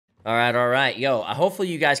All right, all right. Yo, hopefully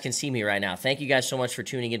you guys can see me right now. Thank you guys so much for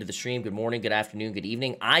tuning into the stream. Good morning, good afternoon, good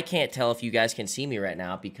evening. I can't tell if you guys can see me right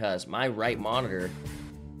now because my right monitor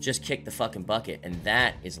just kicked the fucking bucket, and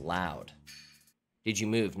that is loud. Did you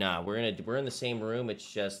move? Nah, we're in the same room. It's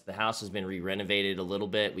just the house has been re-renovated a little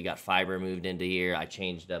bit. We got fiber moved into here. I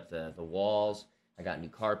changed up the walls. I got new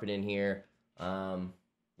carpet in here.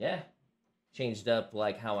 Yeah, changed up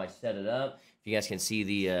like how I set it up. If you guys can see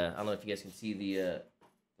the, I don't know if you guys can see the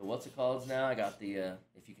what's it called now? I got the,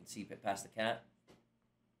 if you can see past the cat.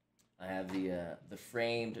 I have the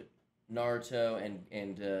framed Naruto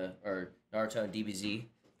or Naruto and DBZ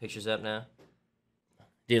pictures up now.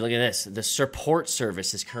 Dude, look at this. The support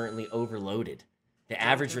service is currently overloaded. The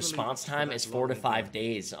average response time is 4 to 5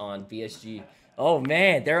 days on BSG. Oh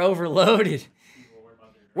man, they're overloaded.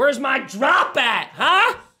 Where's my drop at,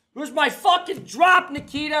 huh? Where's my fucking drop,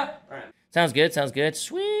 Nikita? All right. Sounds good, sounds good.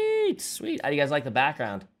 Sweet, sweet. How do you guys like the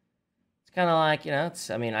background? It's kind of like, you know,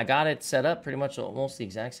 I mean, I got it set up pretty much almost the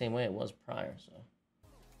exact same way it was prior, so.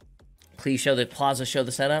 Please show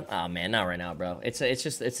the setup. Oh man, not right now, bro. It's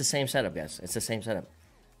the same setup, guys. It's the same setup.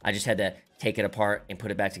 I just had to take it apart and put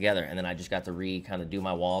it back together, and then I just got to kind of do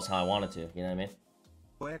my walls how I wanted to. You know what I mean?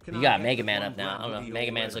 You got Mega Man up now. I don't know.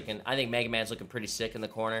 Mega Man's looking. I think Mega Man's looking pretty sick in the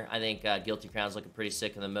corner. I think Guilty Crown's looking pretty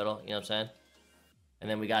sick in the middle. You know what I'm saying? And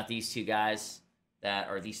then we got these two guys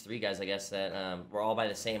these three guys, I guess, that were all by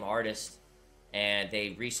the same artist. And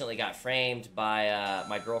they recently got framed by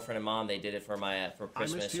my girlfriend and mom. They did it for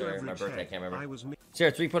Christmas or my birthday. I can't remember.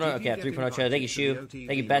 Sarah 3.0. Okay, 3.0 trailer. Thank you, Shu.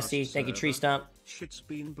 Thank you, Bestie. Thank you, Tree Stump. Shit's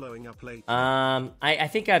been blowing up lately. I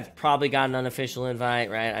think I've probably got an unofficial invite,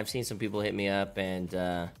 right? I've seen some people hit me up and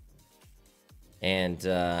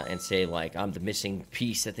say like I'm the missing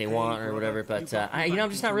piece that they want or whatever. But I'm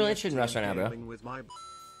just not really interested in Rust right now, bro.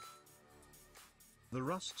 The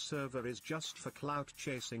Rust server is just for clout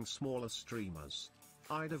chasing smaller streamers.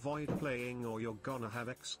 I'd avoid playing or you're gonna have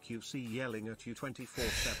XQC yelling at you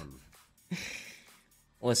 24/7.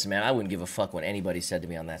 Listen, man, I wouldn't give a fuck what anybody said to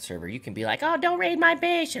me on that server. You can be like, oh, don't raid my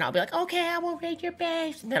base. And I'll be like, okay, I won't raid your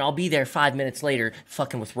base. And then I'll be there 5 minutes later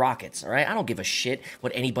fucking with rockets, all right? I don't give a shit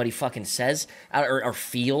what anybody fucking says or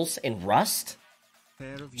feels in Rust.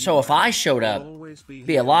 So if I showed up,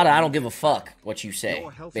 be a lot of I don't give a fuck what you say,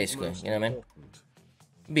 basically. You know what I mean?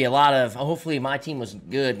 Be a lot of hopefully my team was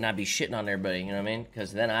good and I'd be shitting on everybody, you know what I mean?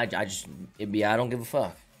 Because then it'd be I don't give a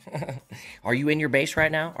fuck. Are you in your base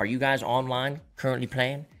right now? Are you guys online currently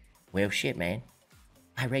playing? Well, shit, man.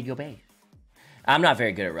 I raid your base. I'm not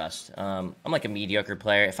very good at Rust. I'm like a mediocre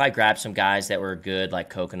player. If I grabbed some guys that were good, like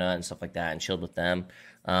Coconut and stuff like that, and chilled with them,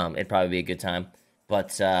 it'd probably be a good time.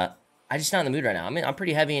 But I'm just not in the mood right now. I mean, I'm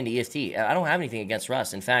pretty heavy into EFT. I don't have anything against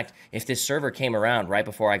Rust. In fact, if this server came around right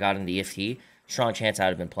before I got into EFT, strong chance I'd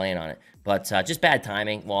have been playing on it. But just bad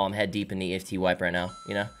timing while I'm head deep in the EFT wipe right now,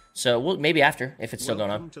 you know? So maybe after, if it's still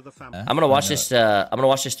going on. I'm gonna watch this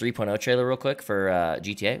 3.0 trailer real quick for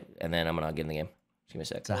GTA, and then I'm gonna get in the game. Just give me a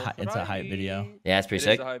sec. It's a hype video. Yeah, it's pretty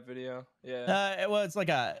sick. It's a hype video. Yeah. Well, it's like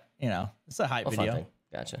it's a hype video. Thing.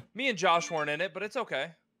 Gotcha. Me and Josh weren't in it, but it's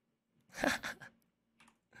okay. Dispatch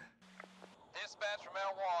from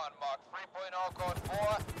L1, Mark 3.0, code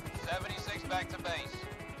 4, 76 back to base.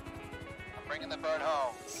 I'm bringing the bird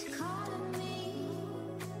home.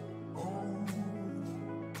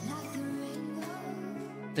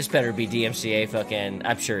 This better be DMCA fucking...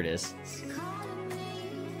 I'm sure it is.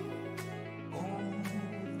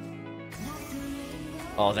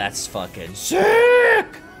 Oh, that's fucking sick!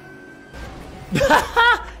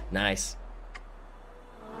 Nice.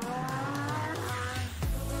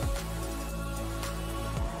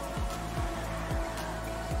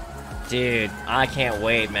 Dude, I can't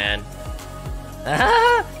wait, man.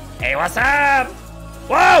 Hey, what's up?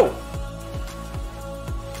 Whoa!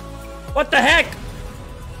 What the heck?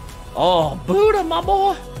 Oh, Buddha, my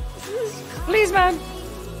boy. Please, man.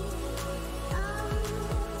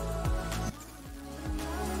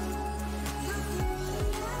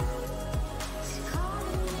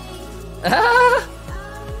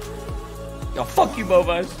 Yo, fuck you,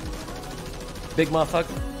 Bovas. Big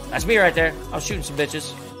motherfucker. That's me right there. I was shooting some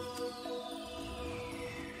bitches.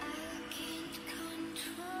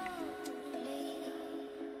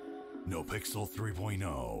 NoPixel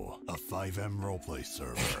 3.0, a 5M roleplay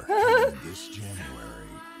server coming this January.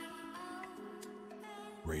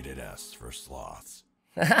 Rated S for sloths.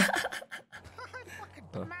 Look at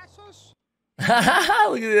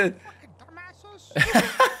that.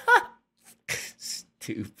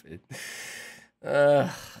 Stupid.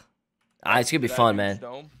 It's gonna be fun, man.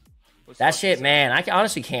 That shit, man. I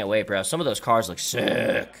honestly can't wait, bro. Some of those cars look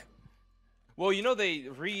sick. Well, you know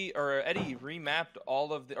Eddie remapped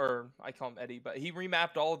all of the, or I call him Eddie, but he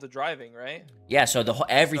remapped all of the driving, right? Yeah, so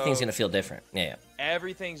everything's gonna feel different. Yeah.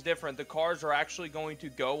 Everything's different. The cars are actually going to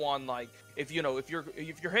go on, like, if you're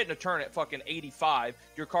hitting a turn at fucking 85,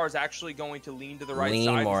 your car's actually going to lean to the right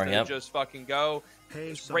side more, instead of just fucking go.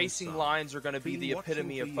 Hey, Racing lines are going to be the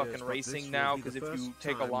epitome of fucking racing now, because if you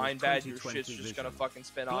take a line bad, your shit's just going to fucking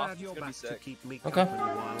spin off. It's going to be sick. Okay.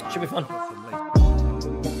 Should be fun.